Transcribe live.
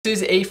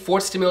This is a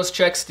fourth stimulus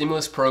check,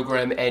 stimulus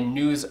program, and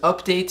news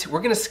update. We're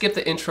going to skip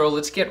the intro.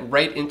 Let's get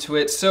right into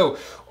it. So,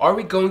 are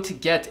we going to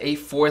get a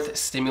fourth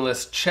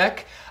stimulus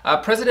check?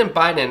 President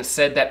Biden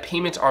said that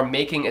payments are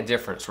making a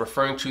difference,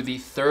 referring to the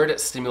third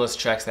stimulus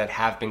checks that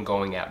have been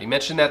going out. He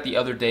mentioned that the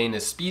other day in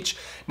his speech.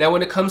 Now,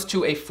 when it comes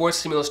to a fourth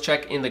stimulus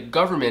check in the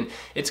government,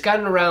 it's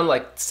gotten around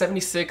like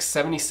 76,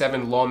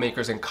 77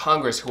 lawmakers in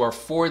Congress who are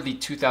for the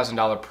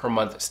 $2,000 per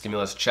month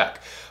stimulus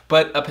check.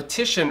 But a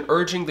petition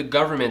urging the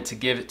government to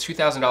give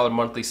 $2,000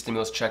 monthly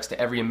stimulus checks to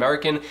every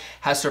American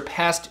has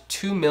surpassed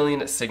 2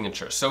 million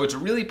signatures. So it's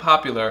really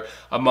popular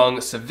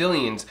among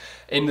civilians.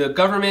 In the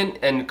government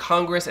and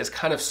Congress, it's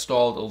kind of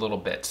stalled a little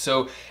bit.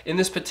 So in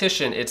this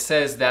petition, it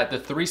says that the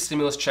 3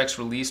 stimulus checks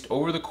released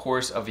over the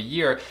course of a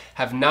year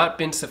have not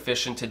been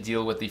sufficient to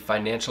deal with the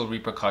financial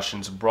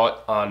repercussions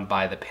brought on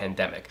by the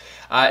pandemic.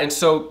 And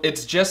so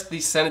it's just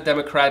the Senate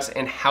Democrats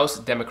and House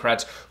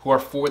Democrats who are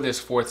for this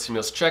fourth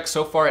stimulus check.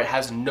 So far, it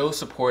has no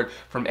support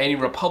from any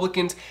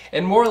Republicans,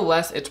 and more or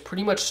less, it's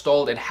pretty much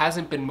stalled. It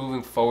hasn't been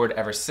moving forward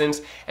ever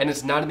since, and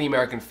it's not in the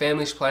American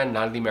Families Plan,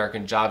 not in the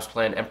American Jobs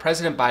Plan, and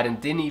President Biden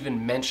didn't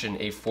even mention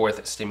a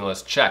fourth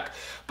stimulus check.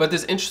 But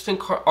this interesting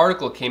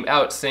article came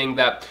out saying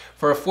that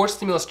for a fourth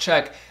stimulus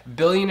check,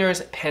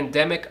 billionaires'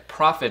 pandemic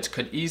profits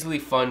could easily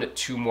fund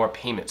 2 more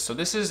payments. So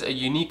this is a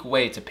unique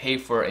way to pay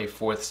for a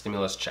fourth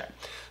stimulus check.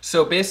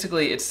 So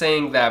basically, it's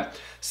saying that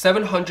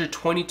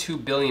 722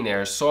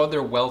 billionaires saw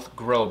their wealth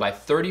grow by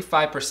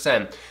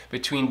 35%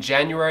 between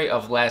January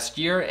of last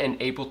year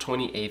and April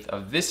 28th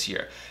of this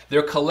year.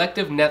 Their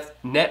collective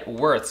net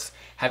worths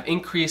have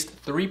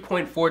increased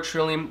 3.4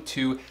 trillion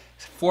to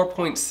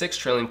 4.6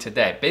 trillion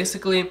today.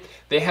 Basically,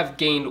 they have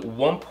gained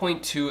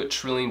 $1.2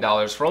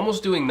 trillion for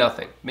almost doing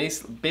nothing.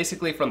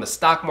 Basically, from the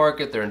stock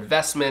market, their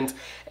investment,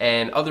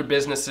 and other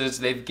businesses,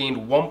 they've gained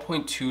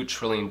 $1.2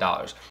 trillion.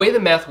 The way the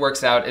math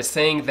works out is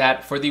saying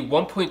that for the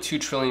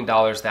 $1.2 trillion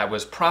that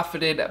was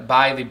profited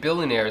by the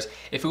billionaires,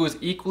 if it was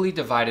equally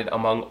divided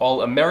among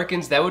all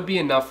Americans, that would be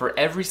enough for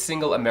every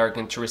single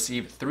American to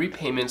receive 3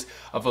 payments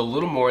of a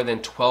little more than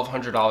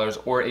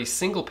 $1,200 or a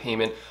single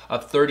payment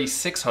of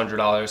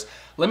 $3,600.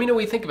 Let me know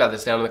what you think about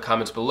this down in the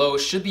comments below.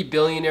 Should the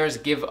billionaires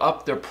give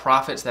up their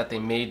profits that they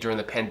made during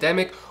the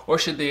pandemic, or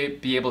should they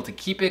be able to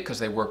keep it because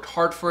they worked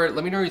hard for it?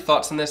 Let me know your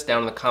thoughts on this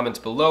down in the comments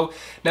below.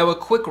 Now, a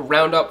quick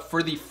roundup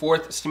for the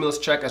fourth stimulus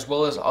check as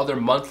well as other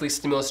monthly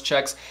stimulus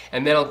checks,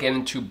 and then I'll get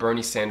into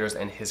Bernie Sanders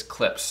and his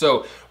clips.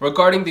 So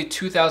regarding the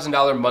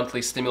 $2,000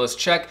 monthly stimulus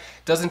check,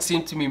 doesn't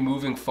seem to be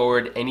moving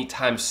forward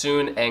anytime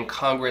soon, and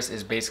Congress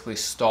is basically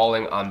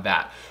stalling on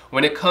that.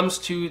 When it comes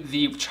to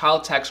the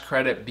child tax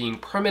credit being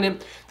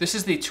permanent, this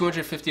is the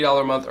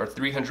 $250 a month or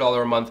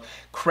 $300 a month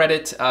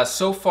credit.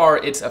 So far,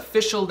 it's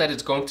official that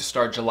it's going to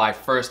start July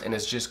 1st and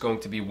it's just going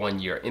to be 1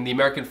 year. In the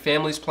American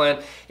Families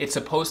Plan, it's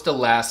supposed to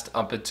last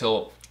up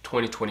until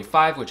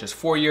 2025, which is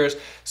 4 years.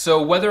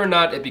 So whether or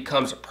not it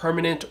becomes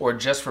permanent or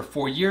just for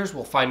 4 years,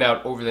 we'll find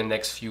out over the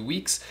next few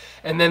weeks.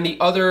 And then the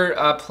other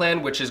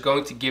plan, which is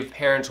going to give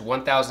parents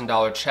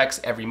 $1,000 checks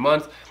every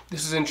month.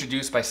 This was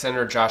introduced by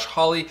Senator Josh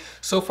Hawley.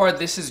 So far,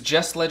 this is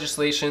just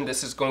legislation.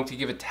 This is going to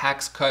give a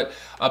tax cut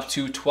up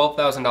to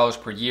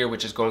 $12,000 per year,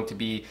 which is going to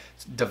be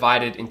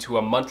divided into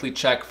a monthly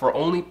check for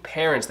only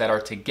parents that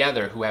are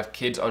together who have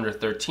kids under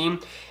 13.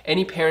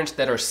 Any parents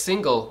that are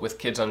single with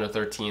kids under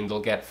 13,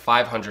 they'll get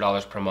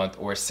 $500 per month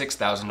or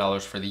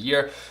 $6,000 for the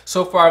year.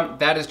 So far,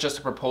 that is just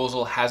a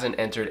proposal, hasn't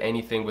entered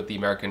anything with the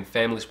American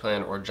Families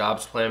Plan or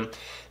Jobs Plan.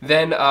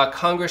 Then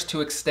Congress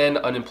to extend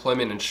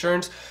unemployment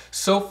insurance.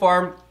 So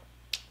far,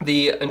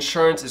 the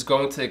insurance is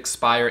going to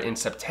expire in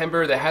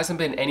September. There hasn't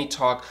been any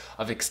talk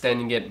of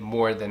extending it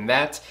more than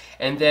that.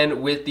 And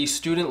then with the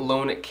student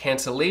loan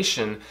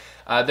cancellation,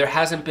 there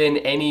hasn't been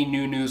any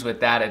new news with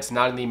that. It's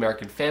not in the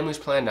American Families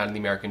Plan, not in the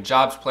American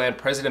Jobs Plan.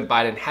 President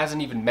Biden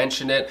hasn't even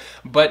mentioned it,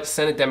 but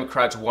Senate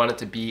Democrats want it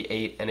to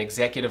be an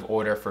executive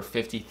order for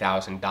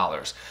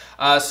 $50,000.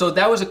 So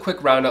that was a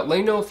quick roundup. Let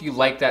me know if you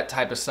like that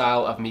type of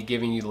style of me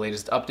giving you the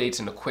latest updates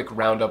in a quick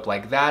roundup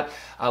like that.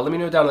 Let me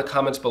know down in the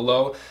comments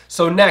below.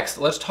 So next,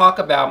 let's talk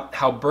about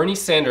how Bernie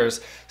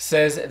Sanders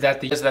says that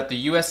the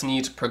U.S.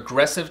 needs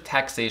progressive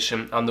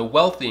taxation on the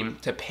wealthy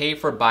to pay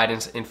for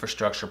Biden's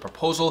infrastructure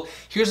proposal.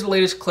 Here's the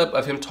latest clip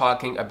of him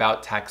talking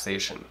about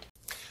taxation.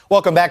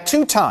 Welcome back.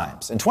 2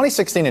 times. In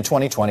 2016 and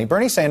 2020,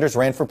 Bernie Sanders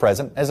ran for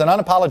president as an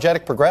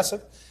unapologetic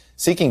progressive,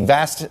 seeking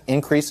vast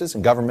increases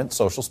in government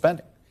social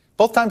spending.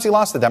 Both times he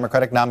lost the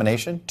Democratic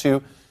nomination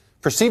to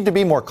perceived to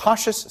be more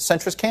cautious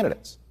centrist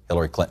candidates,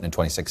 Hillary Clinton in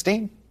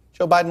 2016,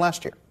 Joe Biden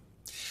last year.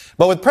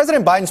 But with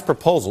President Biden's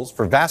proposals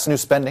for vast new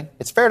spending,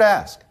 it's fair to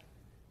ask,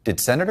 did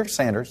Senator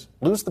Sanders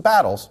lose the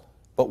battles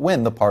but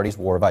win the party's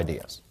war of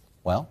ideas?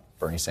 Well,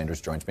 Bernie Sanders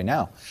joins me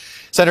now.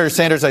 Senator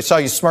Sanders, I saw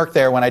you smirk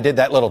there when I did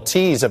that little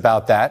tease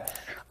about that.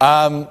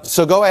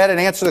 So go ahead and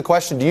answer the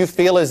question. Do you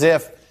feel as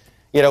if,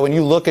 when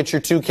you look at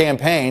your 2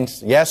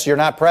 campaigns, yes, you're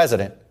not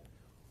president,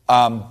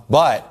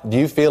 but do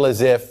you feel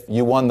as if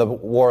you won the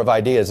war of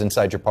ideas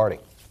inside your party?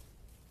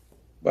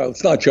 Well,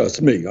 it's not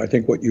just me. I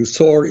think what you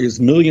saw is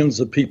millions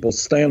of people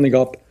standing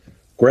up,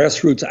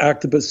 grassroots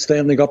activists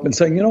standing up and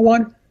saying, you know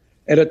what?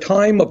 At a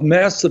time of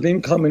massive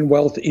income and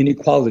wealth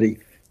inequality,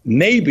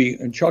 maybe,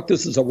 and Chuck,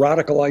 this is a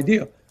radical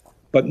idea,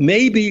 but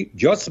maybe,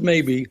 just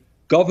maybe,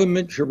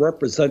 government should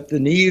represent the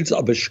needs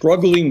of a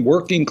struggling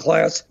working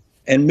class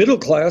and middle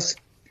class,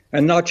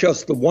 and not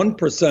just the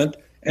 1%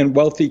 and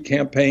wealthy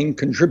campaign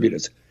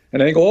contributors.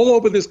 And I think all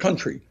over this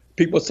country,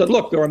 people said,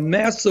 look, there are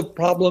massive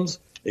problems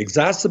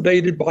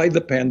exacerbated by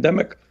the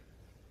pandemic.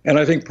 And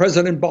I think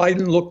President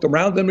Biden looked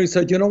around and he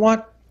said, you know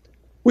what?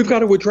 We've got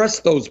to address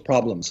those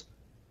problems,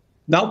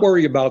 not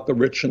worry about the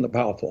rich and the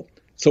powerful.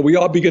 So we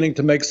are beginning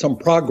to make some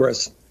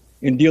progress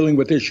in dealing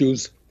with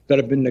issues that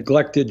have been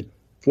neglected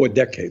for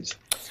decades.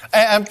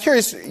 I'm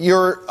curious,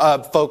 your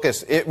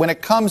focus, when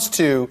it comes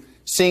to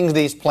seeing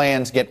these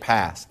plans get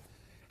passed,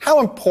 how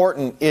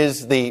important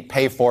is the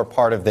pay-for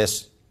part of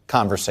this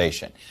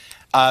conversation?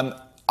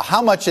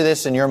 How much of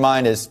this, in your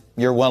mind, is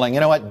you're willing, you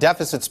know what,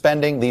 deficit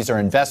spending, these are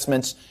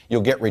investments,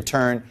 you'll get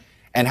return,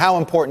 and how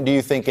important do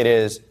you think it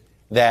is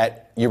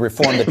that you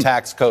reform the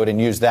tax code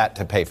and use that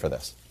to pay for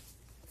this?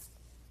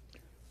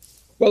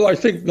 Well, I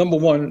think, number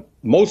one,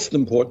 most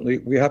importantly,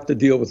 we have to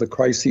deal with the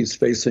crises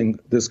facing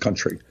this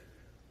country.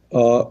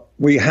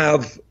 We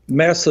have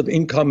massive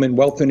income and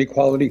wealth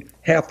inequality.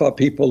 Half our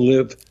people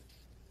live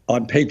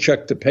on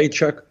paycheck to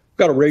paycheck. We've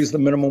got to raise the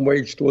minimum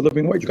wage to a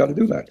living wage. You've got to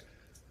do that.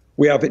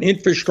 We have an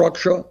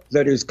infrastructure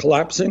that is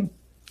collapsing.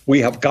 We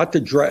have got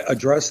to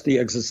address the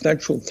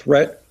existential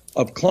threat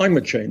of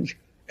climate change.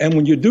 And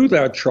when you do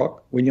that,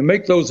 Chuck, when you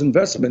make those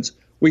investments,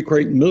 we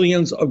create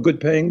millions of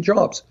good-paying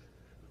jobs.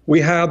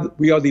 We are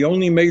the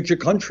only major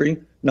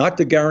country not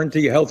to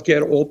guarantee health care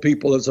to all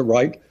people as a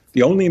right,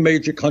 the only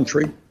major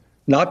country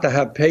not to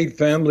have paid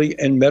family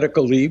and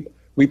medical leave.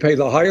 We pay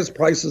the highest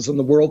prices in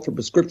the world for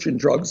prescription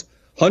drugs.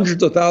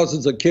 Hundreds of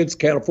thousands of kids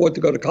can't afford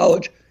to go to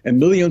college, and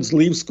millions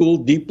leave school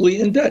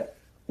deeply in debt.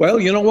 Well,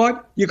 you know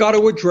what? You got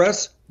to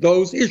address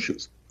those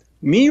issues.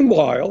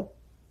 Meanwhile,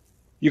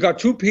 you got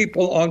two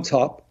people on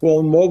top who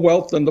own more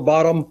wealth than the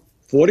bottom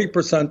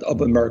 40%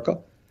 of America.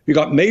 You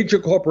got major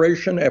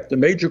corporation after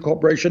major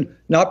corporation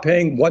not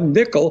paying one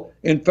nickel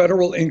in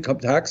federal income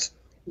tax.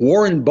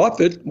 Warren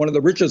Buffett, one of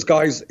the richest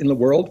guys in the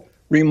world,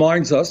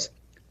 reminds us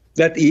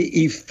that the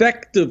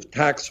effective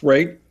tax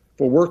rate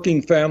for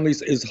working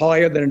families is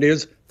higher than it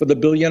is for the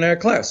billionaire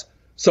class.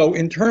 So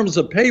in terms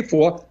of pay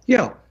for,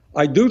 yeah,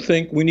 I do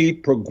think we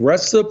need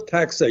progressive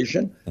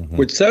taxation,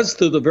 which says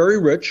to the very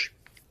rich,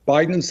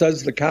 Biden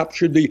says the cap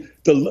should be,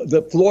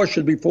 the floor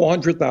should be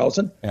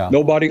 400,000. Yeah.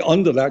 Nobody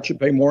under that should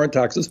pay more in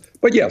taxes.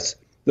 But yes,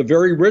 the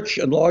very rich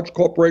and large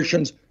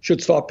corporations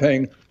should start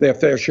paying their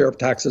fair share of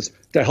taxes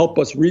to help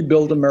us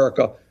rebuild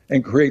America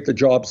and create the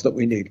jobs that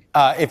we need.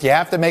 If you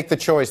have to make the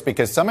choice,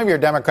 because some of your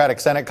Democratic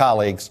Senate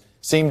colleagues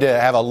seem to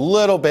have a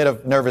little bit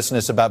of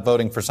nervousness about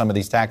voting for some of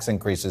these tax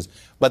increases,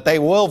 but they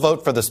will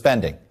vote for the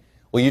spending.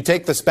 Will you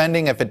take the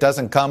spending if it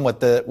doesn't come with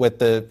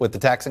the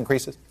tax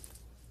increases?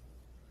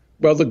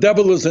 Well, the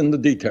devil is in the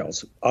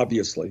details,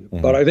 obviously.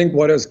 But I think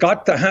what has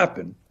got to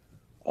happen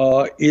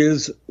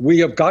is we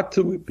have got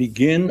to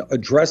begin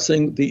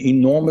addressing the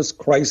enormous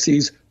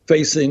crises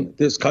facing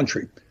this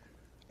country.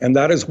 And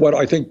that is what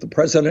I think the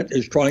president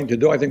is trying to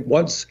do. I think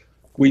once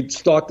we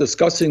start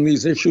discussing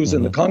these issues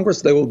in the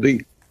Congress, there will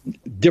be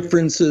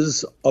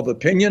differences of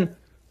opinion.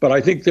 But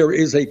I think there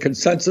is a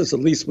consensus, at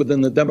least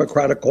within the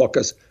Democratic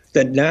caucus,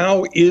 that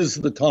now is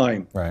the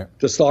time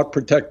to start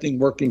protecting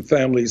working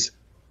families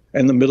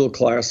and the middle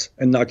class,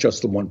 and not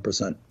just the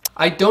 1%.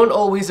 I don't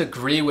always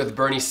agree with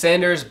Bernie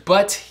Sanders,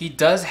 but he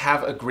does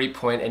have a great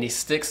point, and he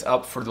sticks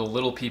up for the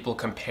little people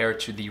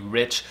compared to the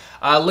rich.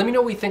 Let me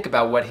know what you think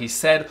about what he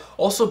said.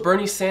 Also,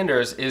 Bernie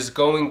Sanders is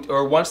going,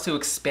 or wants to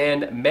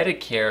expand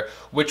Medicare,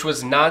 which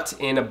was not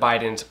in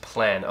Biden's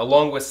plan,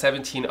 along with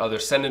 17 other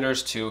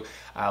senators to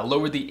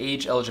lower the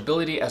age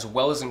eligibility, as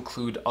well as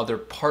include other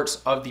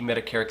parts of the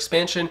Medicare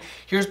expansion.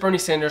 Here's Bernie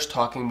Sanders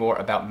talking more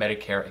about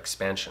Medicare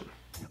expansion.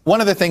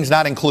 One of the things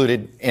not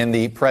included in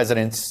the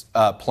president's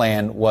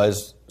plan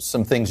was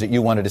some things that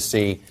you wanted to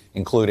see,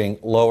 including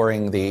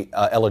lowering the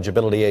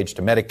eligibility age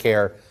to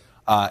Medicare,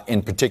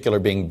 in particular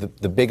being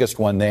the biggest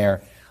one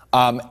there.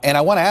 And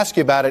I want to ask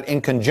you about it in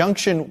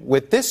conjunction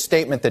with this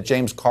statement that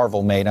James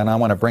Carville made, and I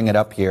want to bring it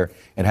up here.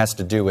 It has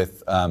to do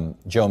with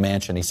Joe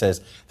Manchin. He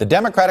says, the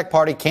Democratic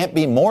Party can't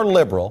be more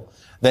liberal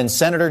than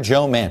Senator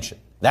Joe Manchin.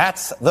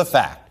 That's the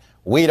fact.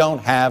 We don't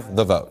have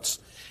the votes.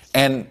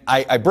 And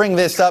I bring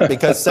this up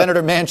because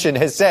Senator Manchin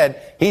has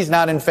said he's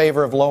not in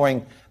favor of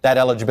lowering that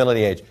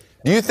eligibility age.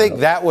 Do you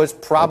think that was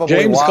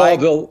probably why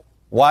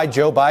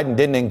Joe Biden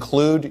didn't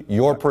include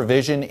your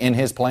provision in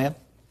his plan?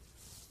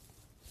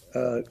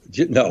 No,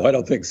 I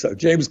don't think so.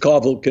 James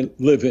Carville can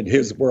live in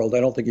his world.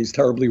 I don't think he's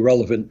terribly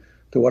relevant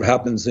to what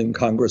happens in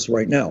Congress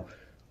right now.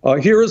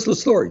 Here is the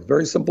story,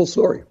 very simple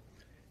story,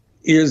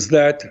 is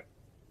that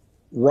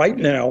right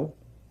now,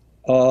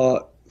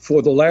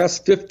 for the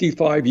last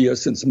 55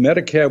 years, since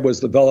Medicare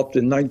was developed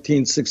in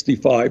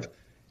 1965,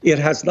 it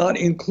has not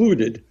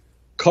included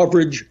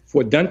coverage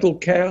for dental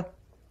care,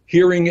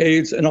 hearing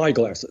aids, and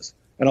eyeglasses.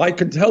 And I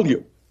can tell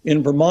you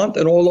in Vermont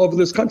and all over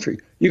this country.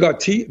 You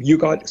got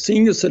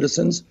senior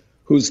citizens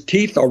whose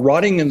teeth are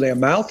rotting in their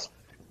mouth,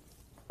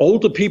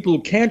 older people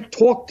who can't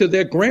talk to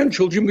their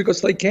grandchildren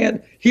because they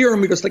can't hear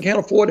them because they can't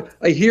afford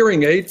a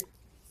hearing aid,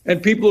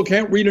 and people who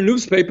can't read a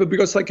newspaper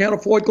because they can't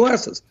afford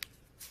glasses.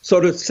 So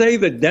to say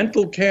that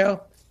dental care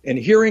and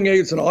hearing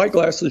aids and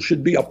eyeglasses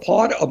should be a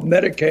part of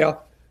Medicare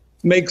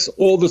makes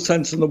all the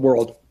sense in the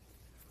world.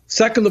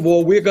 Second of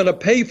all, we're going to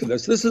pay for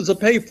this. This is a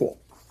pay for.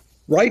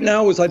 Right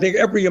now, as I think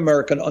every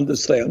American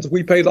understands,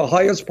 we pay the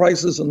highest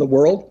prices in the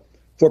world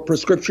for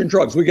prescription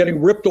drugs. We're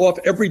getting ripped off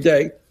every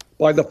day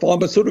by the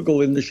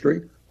pharmaceutical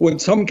industry, who in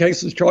some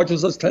cases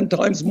charges us 10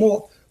 times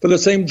more for the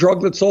same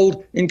drug that's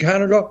sold in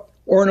Canada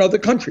or in other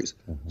countries.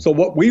 So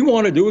what we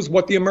want to do is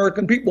what the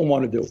American people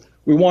want to do.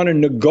 We want to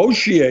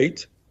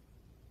negotiate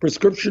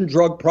prescription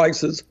drug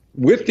prices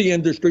with the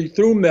industry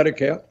through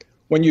Medicare.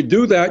 When you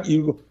do that,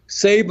 you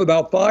save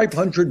about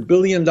 $500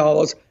 billion,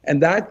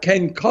 and that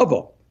can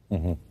cover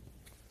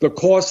the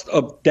cost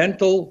of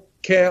dental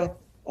care,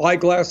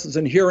 eyeglasses,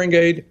 and hearing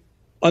aid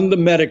under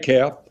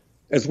Medicare,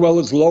 as well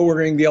as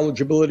lowering the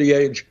eligibility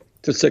age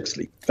to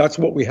 60. That's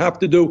what we have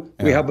to do.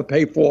 We have a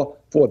pay for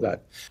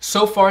that.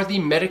 So far, the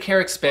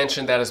Medicare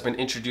expansion that has been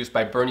introduced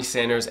by Bernie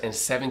Sanders and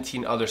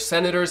 17 other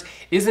senators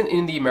isn't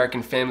in the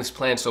American Families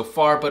Plan so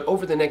far, but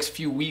over the next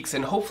few weeks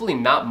and hopefully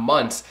not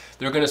months,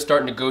 they're going to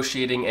start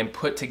negotiating and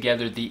put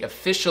together the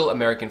official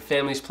American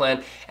Families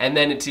Plan, and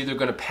then it's either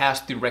going to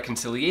pass through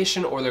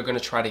reconciliation or they're going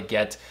to try to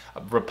get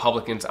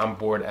Republicans on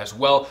board as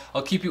well.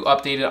 I'll keep you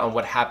updated on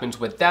what happens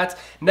with that.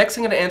 Next,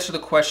 I'm going to answer the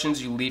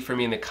questions you leave for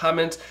me in the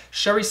comments.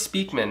 Sherry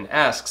Speakman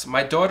asks,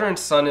 my daughter and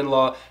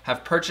son-in-law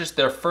have purchased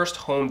their first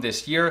home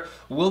this year.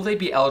 Will they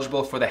be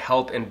eligible for the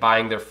help in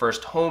buying their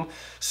first home?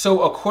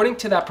 So according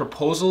to that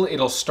proposal,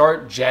 it'll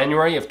start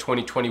January of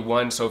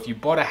 2021. So if you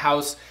bought a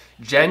house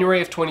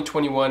January of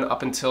 2021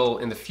 up until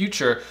in the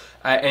future,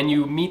 and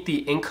you meet the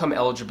income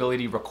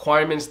eligibility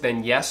requirements,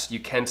 then yes, you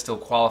can still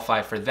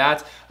qualify for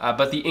that.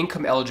 But the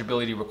income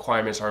eligibility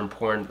requirements are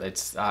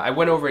important. I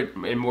went over it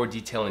in more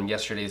detail in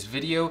yesterday's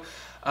video.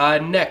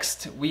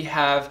 Next, we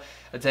have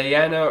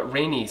Diana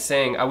Rainey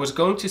saying, I was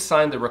going to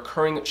sign the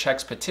recurring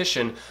checks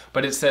petition,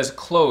 but it says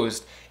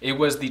closed. It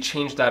was the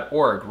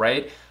change.org,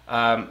 right?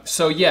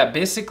 So yeah,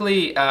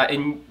 basically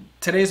in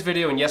today's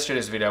video and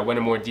yesterday's video, I went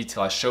in more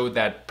detail. I showed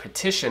that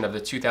petition of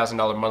the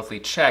 $2,000 monthly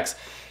checks.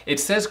 It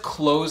says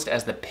closed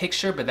as the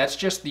picture, but that's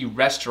just the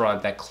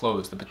restaurant that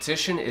closed. The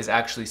petition is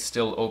actually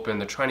still open.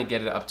 They're trying to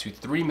get it up to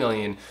 3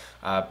 million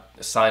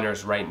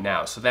signers right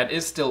now. So that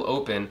is still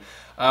open.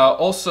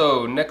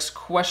 Also, next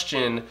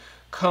question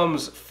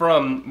comes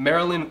from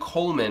Marilyn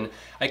Coleman.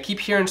 I keep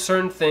hearing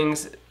certain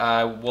things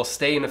will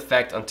stay in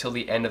effect until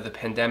the end of the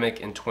pandemic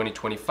in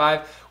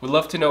 2025. We'd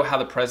love to know how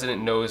the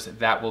president knows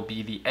that will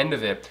be the end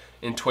of it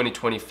in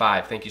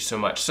 2025. Thank you so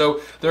much.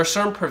 So there are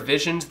certain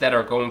provisions that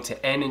are going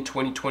to end in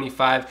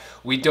 2025.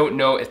 We don't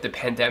know if the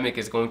pandemic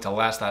is going to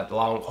last that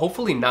long.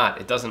 Hopefully not.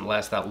 It doesn't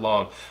last that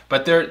long.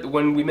 But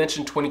when we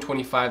mentioned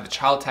 2025, the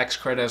child tax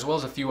credit, as well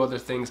as a few other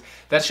things,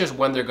 that's just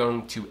when they're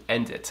going to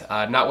end it,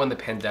 not when the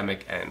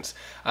pandemic ends.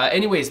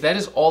 Anyways, that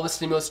is all the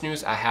stimulus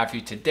news I have for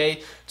you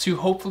today. To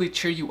hopefully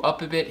cheer you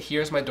up a bit,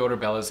 here's my daughter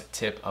Bella's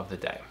tip of the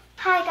day.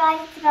 Hi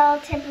guys, it's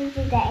Bella, tip of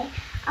the day.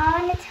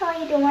 I want to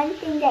tell you the one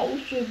thing that you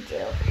should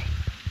do.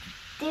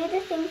 Do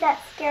the things that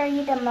scare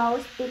you the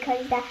most,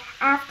 because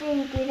after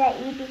you do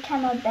that, you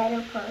become a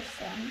better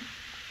person.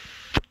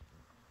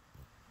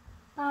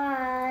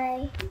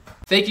 Bye.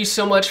 Thank you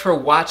so much for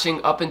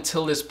watching up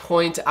until this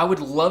point. I would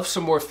love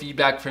some more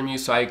feedback from you,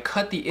 so I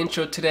cut the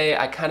intro today.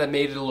 I kind of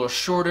made it a little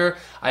shorter.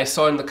 I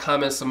saw in the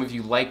comments some of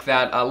you like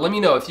that. Let me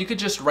know if you could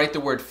just write the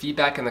word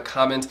feedback in the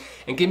comments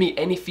and give me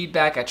any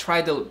feedback. I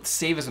tried to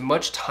save as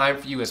much time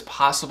for you as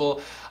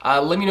possible.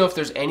 Let me know if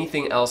there's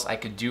anything else I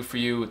could do for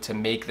you to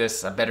make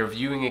this a better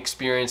viewing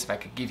experience, if I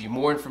could give you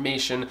more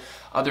information,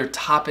 other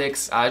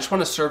topics. I just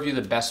want to serve you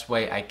the best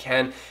way I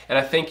can, and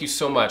I thank you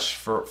so much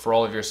for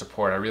all of your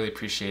support. I really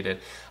appreciate it.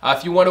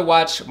 If you want to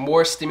watch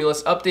more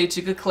stimulus updates,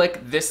 you could click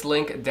this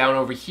link down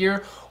over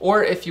here,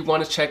 or if you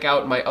want to check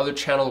out my other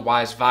channel,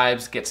 Wise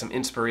Vibes, get some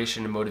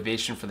inspiration and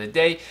motivation for the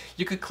day,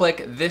 you could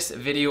click this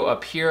video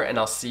up here, and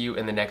I'll see you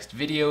in the next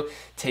video.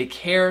 Take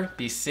care,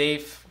 be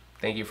safe.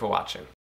 Thank you for watching.